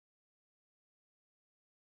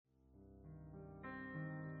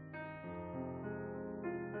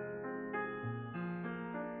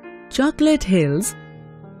chocolate hills,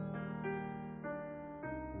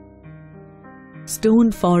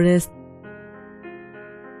 stone forests,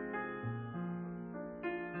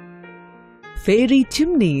 fairy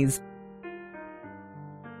chimneys,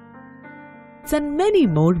 and many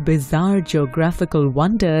more bizarre geographical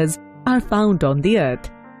wonders are found on the earth.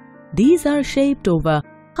 These are shaped over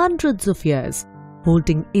hundreds of years,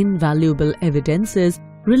 holding invaluable evidences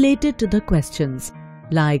related to the questions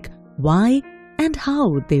like why and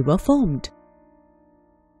how they were formed.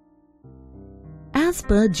 As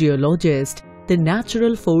per geologists, the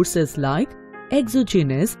natural forces like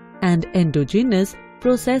exogenous and endogenous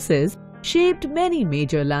processes shaped many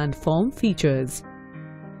major landform features.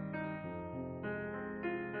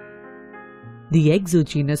 The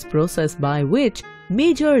exogenous process by which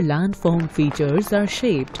major landform features are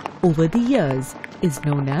shaped over the years is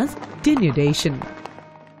known as denudation.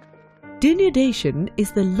 Denudation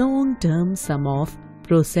is the long-term sum of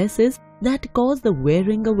processes that cause the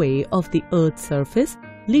wearing away of the Earth's surface,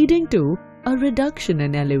 leading to a reduction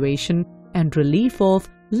in elevation and relief of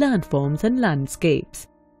landforms and landscapes.